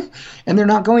die, and they're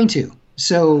not going to.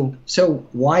 So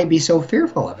why be so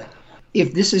fearful of it?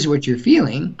 If this is what you're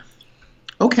feeling,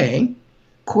 okay,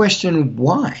 question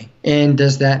why, and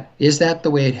is that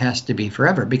the way it has to be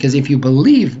forever? Because if you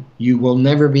believe you will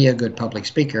never be a good public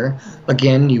speaker,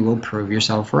 again, you will prove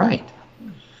yourself right.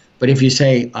 But if you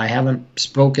say, I haven't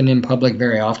spoken in public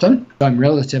very often, I'm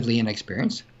relatively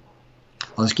inexperienced,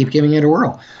 I'll just keep giving it a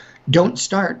whirl. Don't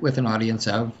start with an audience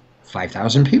of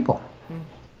 5,000 people.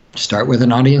 Start with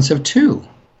an audience of 2.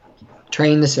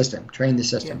 Train the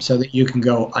system so that you can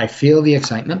go, I feel the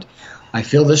excitement, I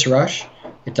feel this rush.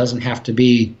 It doesn't have to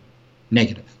be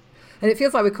negative. And it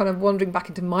feels like we're kind of wandering back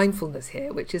into mindfulness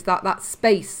here, which is that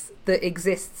space that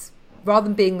exists rather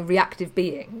than being reactive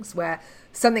beings where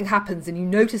something happens and you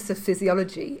notice the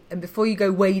physiology, and before you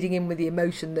go wading in with the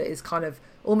emotion that is kind of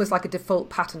almost like a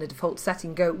default pattern, a default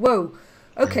setting, go, whoa,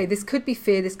 okay, this could be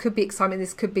fear, this could be excitement,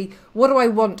 this could be, what do I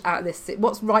want out of this?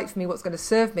 What's right for me? What's going to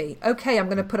serve me? Okay, I'm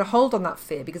going to put a hold on that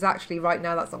fear because actually right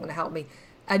now that's not going to help me.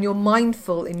 And you're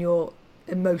mindful in your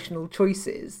emotional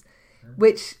choices,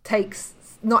 which takes,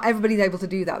 not everybody's able to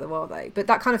do that though, are they? But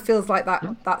that kind of feels like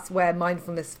that's where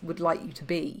mindfulness would like you to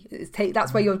be.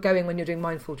 That's where you're going when you're doing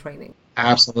mindful training.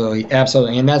 Absolutely.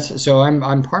 And that's, so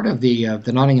I'm part of the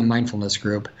Nottingham Mindfulness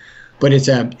Group, but it's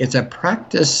a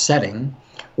practice setting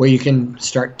where you can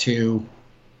start to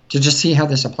just see how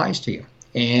this applies to you.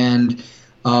 And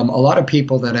a lot of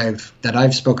people that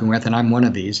I've spoken with, and I'm one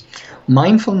of these,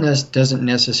 mindfulness doesn't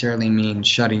necessarily mean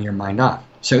shutting your mind off.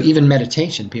 So even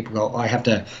meditation, people go, oh, I have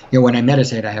to, when I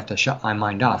meditate, I have to shut my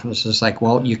mind off. And it's just like,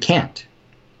 well, you can't,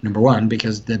 number one,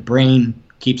 because the brain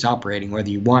keeps operating whether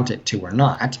you want it to or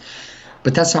not.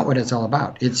 But that's not what it's all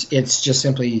about. It's just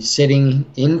simply sitting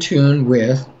in tune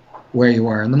with where you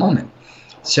are in the moment.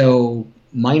 So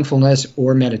mindfulness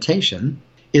or meditation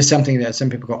is something that some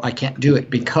people go, I can't do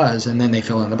it because, and then they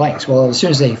fill in the blanks. Well, as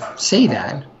soon as they say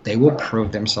that, they will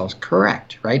prove themselves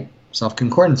correct, right?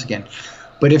 Self-concordance again.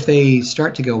 But if they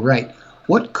start to go, right,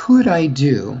 what could I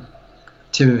do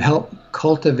to help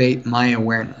cultivate my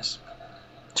awareness?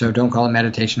 So don't call it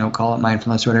meditation, don't call it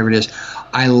mindfulness, whatever it is.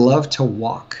 I love to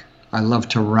walk. I love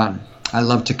to run. I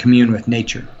love to commune with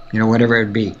nature, whatever it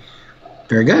would be.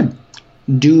 Very good.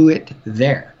 Do it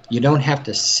there. You don't have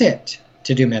to sit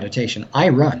to do meditation. I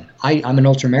run. I'm an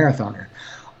ultra marathoner.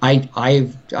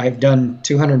 I've done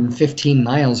 215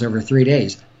 miles over 3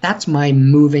 days. That's my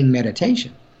moving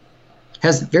meditation.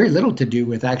 Has very little to do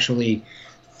with actually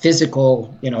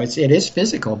physical. It is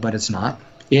physical, but it's not.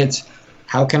 It's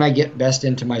how can I get best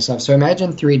into myself. So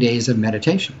imagine 3 days of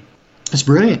meditation. It's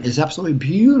brilliant. It's absolutely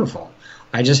beautiful.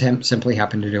 I just simply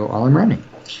happen to do it while I'm running.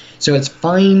 So it's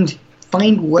find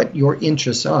what your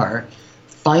interests are.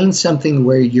 Find something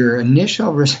where your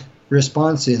initial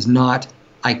response is not,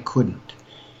 I couldn't.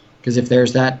 Because if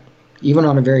there's that even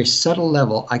on a very subtle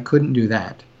level, I couldn't do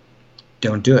that,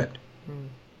 don't do it.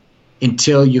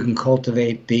 Until you can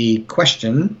cultivate the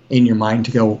question in your mind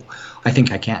to go, I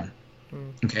think I can.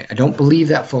 Okay, I don't believe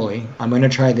that fully. I'm going to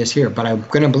try this here, but I'm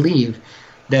going to believe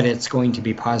that it's going to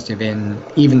be positive in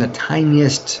even the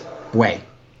tiniest way.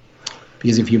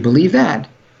 Because if you believe that,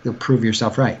 you'll prove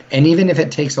yourself right. And even if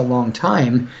it takes a long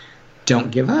time,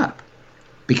 don't give up.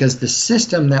 Because the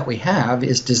system that we have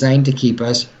is designed to keep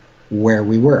us where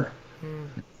we were,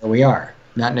 where we are,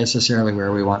 not necessarily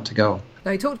where we want to go. Now,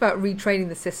 you talked about retraining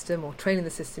the system or training the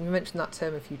system. You mentioned that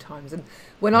term a few times. And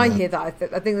when I hear that, I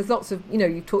think there's lots of,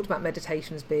 you've talked about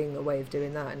meditation as being a way of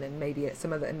doing that, and then maybe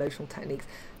some other emotional techniques.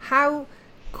 How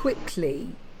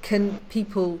quickly can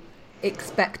people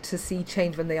expect to see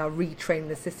change when they are retraining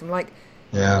the system?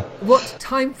 What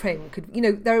time frame could,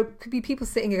 there could be people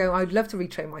sitting here going, I'd love to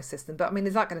retrain my system, but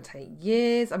is that going to take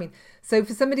years? So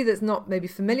for somebody that's not maybe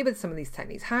familiar with some of these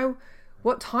techniques,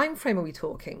 what time frame are we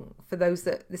talking for those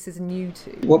that this is new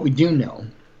to? What we do know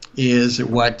is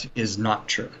what is not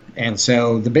true. And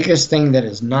so the biggest thing that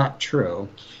is not true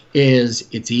is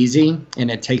it's easy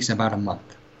and it takes about a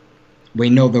month.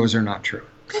 We know those are not true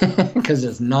because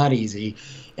it's not easy.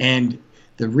 And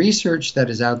the research that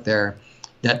is out there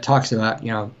that talks about,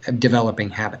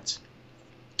 developing habits.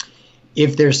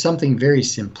 If there's something very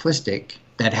simplistic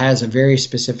that has a very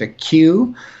specific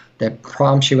cue that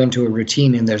prompts you into a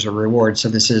routine and there's a reward. So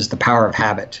this is The Power of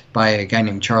Habit by a guy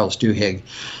named Charles Duhigg.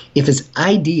 If it's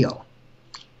ideal,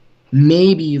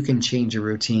 maybe you can change a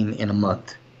routine in a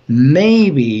month.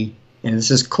 Maybe, and this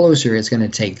is closer, it's going to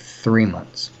take 3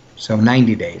 months. So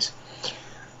 90 days.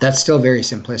 That's still very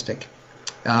simplistic.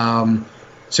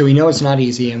 So we know it's not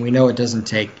easy, and we know it doesn't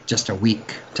take just a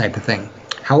week type of thing.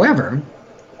 However,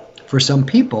 for some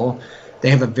people, they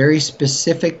have a very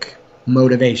specific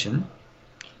motivation,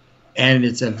 and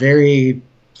it's a very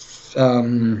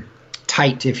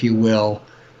tight, if you will,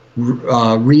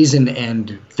 reason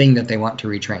and thing that they want to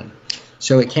retrain.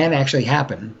 So it can actually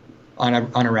happen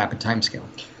on a rapid time scale.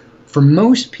 For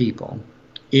most people,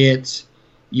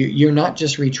 you're not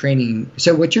just retraining.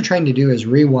 So what you're trying to do is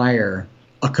rewire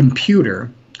a computer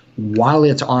while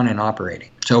it's on and operating.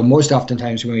 So most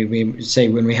oftentimes when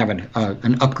we have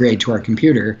an upgrade to our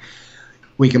computer,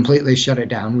 we completely shut it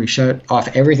down. We shut off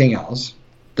everything else.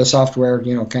 The software,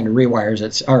 kind of rewires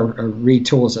or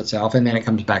retools itself, and then it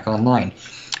comes back online.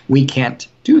 We can't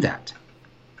do that.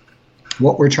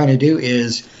 What we're trying to do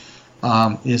is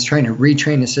trying to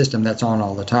retrain a system that's on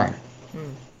all the time,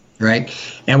 right?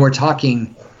 And we're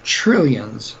talking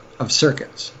trillions of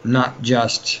circuits, not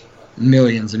just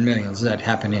millions and millions that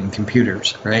happen in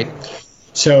computers, right?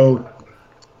 So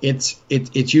it's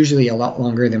usually a lot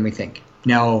longer than we think.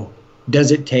 Now,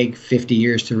 does it take 50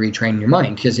 years to retrain your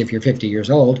mind? Because if you're 50 years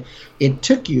old, it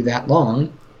took you that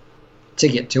long to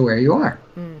get to where you are.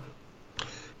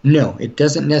 No, it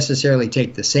doesn't necessarily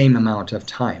take the same amount of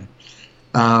time.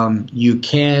 You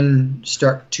can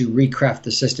start to recraft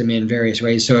the system in various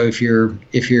ways. So if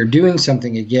you're doing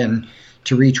something again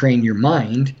to retrain your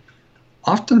mind,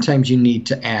 oftentimes you need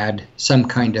to add some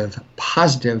kind of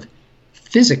positive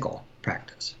physical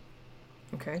practice.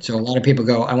 Okay. So a lot of people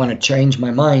go, I want to change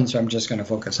my mind, so I'm just going to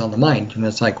focus on the mind. And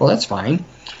it's like, well, that's fine.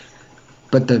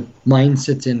 But the mind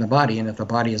sits in the body, and if the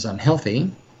body is unhealthy,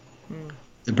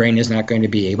 the brain is not going to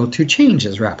be able to change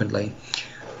as rapidly.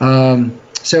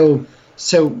 So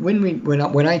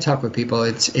when I talk with people,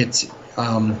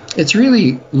 it's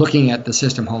really looking at the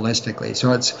system holistically.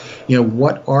 So it's,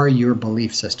 what are your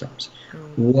belief systems?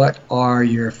 What are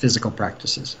your physical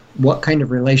practices? What kind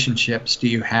of relationships do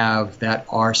you have that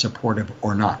are supportive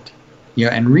or not?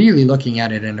 And really looking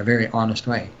at it in a very honest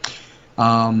way.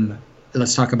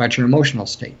 Let's talk about your emotional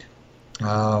state.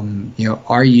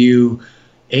 Are you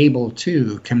able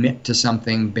to commit to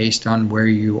something based on where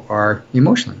you are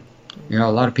emotionally?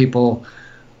 A lot of people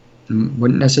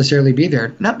wouldn't necessarily be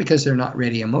there, not because they're not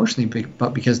ready emotionally,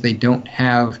 but because they don't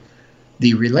have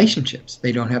the relationships.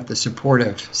 They don't have the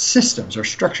supportive systems or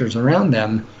structures around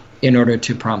them in order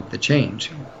to prompt the change.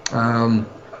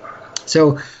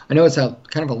 So I know it's a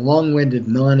kind of a long-winded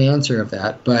non-answer of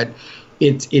that, but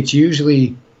it's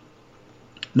usually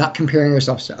not comparing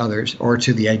ourselves to others or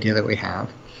to the idea that we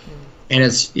have. And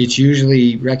it's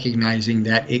usually recognizing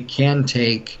that it can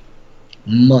take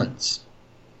months,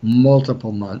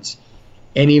 multiple months,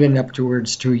 and even up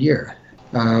towards to a year.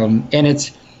 And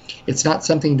it's not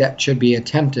something that should be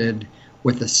attempted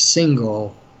with a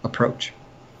single approach.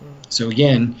 So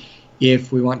again,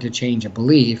 if we want to change a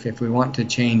belief, if we want to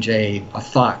change a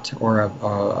thought or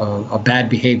a bad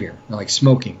behavior, like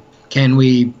smoking, can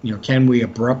we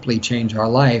abruptly change our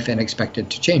life and expect it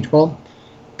to change? Well,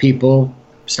 people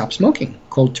stop smoking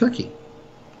cold turkey.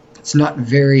 It's not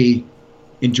very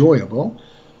enjoyable,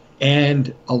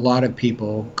 and a lot of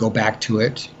people go back to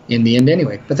it in the end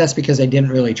anyway. But that's because they didn't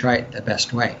really try it the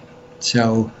best way.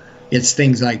 So it's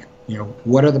things like,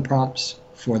 what are the prompts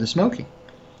for the smoking?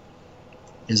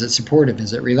 Is it supportive?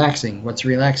 Is it relaxing? What's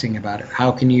relaxing about it?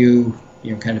 How can you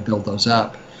kind of build those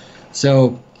up?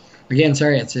 So again,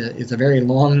 sorry, it's a very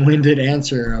long-winded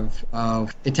answer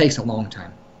of it takes a long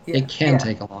time. Yeah. It can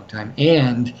take a long time.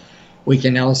 And we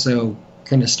can also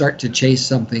kind of start to chase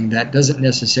something that doesn't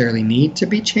necessarily need to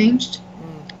be changed.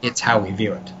 It's how we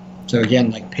view it. So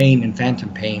again, like pain and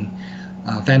phantom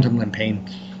limb pain,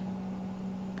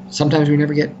 sometimes we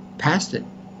never get past it.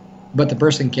 But the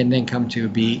person can then come to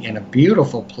be in a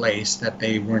beautiful place that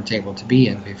they weren't able to be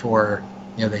in before,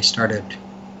 they started,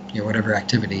 whatever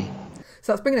activity.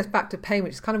 So that's bringing us back to pain,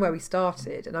 which is kind of where we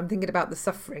started. And I'm thinking about the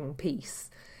suffering piece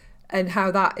and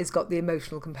how that has got the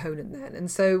emotional component then.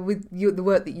 And so with the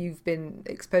work that you've been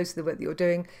exposed to, the work that you're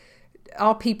doing,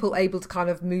 are people able to kind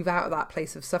of move out of that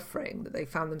place of suffering that they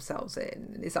found themselves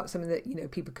in? Is that something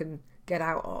that, people can get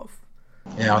out of?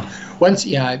 Yeah.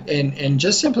 And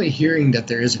just simply hearing that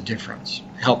there is a difference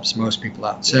helps most people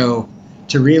out. So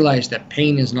to realize that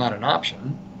pain is not an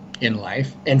option in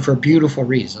life, and for beautiful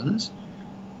reasons,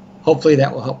 hopefully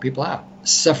that will help people out.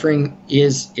 Suffering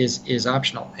is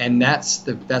optional, and that's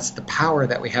the power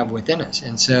that we have within us.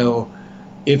 And so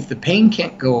if the pain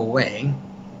can't go away,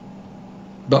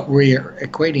 but we're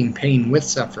equating pain with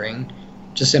suffering,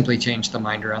 just simply change the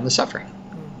mind around the suffering.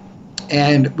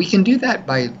 And we can do that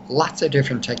by lots of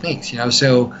different techniques,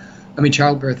 So,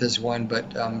 childbirth is one,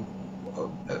 but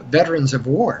veterans of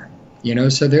war,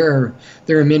 So there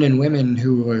are men and women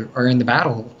who are in the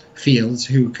battlefields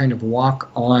who kind of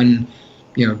walk on,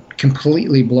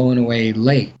 completely blown away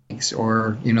legs,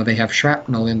 or they have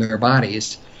shrapnel in their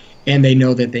bodies, and they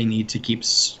know that they need to keep,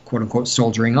 quote unquote,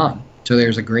 soldiering on. So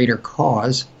there's a greater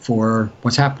cause for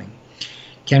what's happening.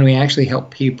 Can we actually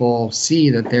help people see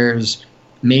that there's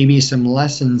maybe some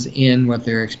lessons in what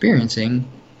they're experiencing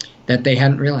that they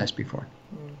hadn't realized before?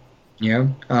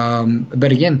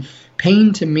 But again,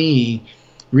 pain to me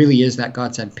really is that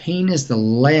godsend. Pain is the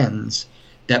lens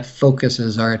that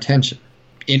focuses our attention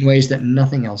in ways that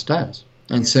nothing else does.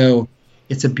 And so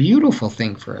it's a beautiful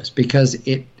thing for us because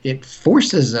it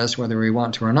forces us, whether we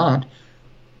want to or not,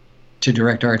 to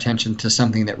direct our attention to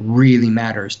something that really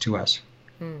matters to us.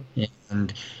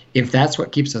 And if that's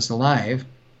what keeps us alive,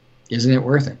 isn't it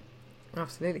worth it?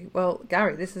 Absolutely. Well,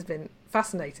 Gary, this has been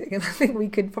fascinating, and I think we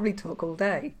could probably talk all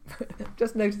day. I've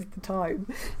just noticed the time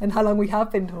and how long we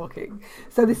have been talking.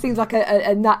 So this seems like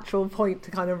a natural point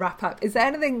to kind of wrap up. Is there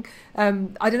anything, I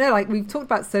don't know, like we've talked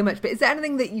about so much, but is there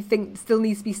anything that you think still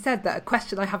needs to be said, that a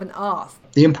question I haven't asked?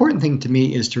 The important thing to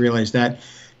me is to realize that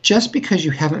just because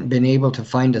you haven't been able to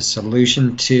find a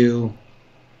solution to,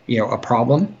 a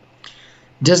problem,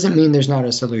 doesn't mean there's not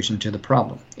a solution to the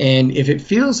problem. And if it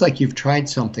feels like you've tried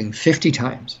something 50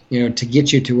 times, to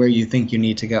get you to where you think you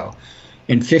need to go,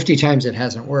 and 50 times it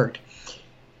hasn't worked,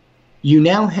 you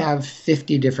now have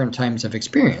 50 different times of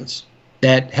experience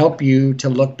that help you to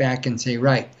look back and say,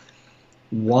 right,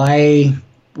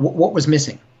 what was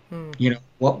missing?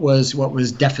 What was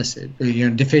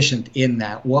deficient in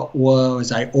that? What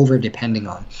was I over depending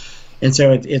on? And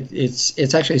so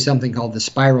it's actually something called the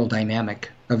spiral dynamic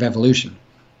of evolution.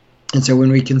 And so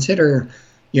when we consider,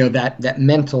 that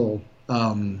mental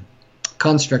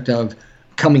construct of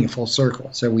coming full circle,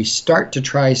 so we start to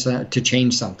try to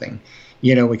change something,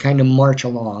 we kind of march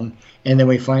along, and then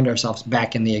we find ourselves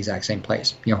back in the exact same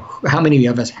place. How many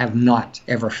of us have not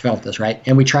ever felt this, right?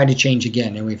 And we try to change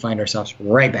again, and we find ourselves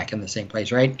right back in the same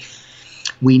place, right?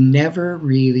 We never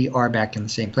really are back in the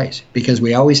same place because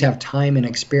we always have time and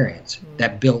experience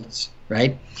that builds,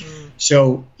 right?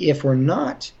 So if we're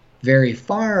not very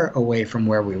far away from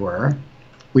where we were,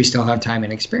 we still have time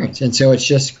and experience. And so it's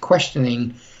just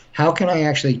questioning, how can I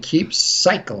actually keep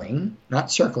cycling,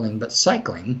 not circling, but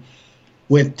cycling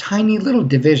with tiny little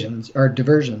diversions or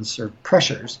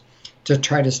pressures to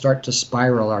try to start to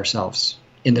spiral ourselves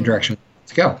in the direction we want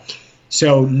to go.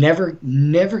 So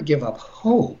never give up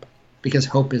hope, because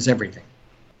hope is everything.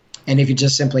 And if you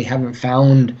just simply haven't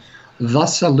found the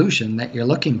solution that you're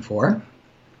looking for,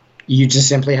 you just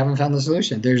simply haven't found the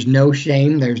solution. There's no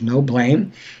shame. There's no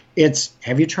blame. It's,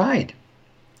 have you tried?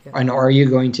 Yeah. And are you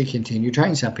going to continue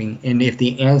trying something? And if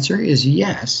the answer is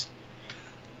yes,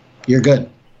 you're good.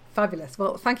 Fabulous.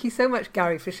 Well, thank you so much,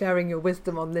 Gary, for sharing your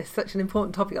wisdom on this, such an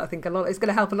important topic. I think it's going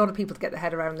to help a lot of people to get their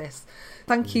head around this.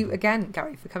 Thank you again,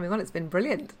 Gary, for coming on. It's been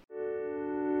brilliant.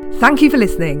 Thank you for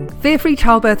listening. Fear-Free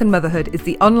Childbirth and Motherhood is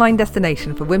the online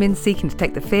destination for women seeking to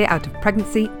take the fear out of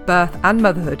pregnancy, birth and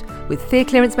motherhood with fear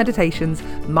clearance meditations,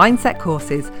 mindset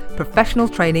courses, professional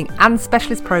training and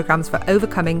specialist programs for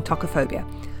overcoming tocophobia.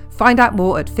 Find out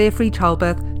more at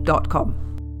fearfreechildbirth.com.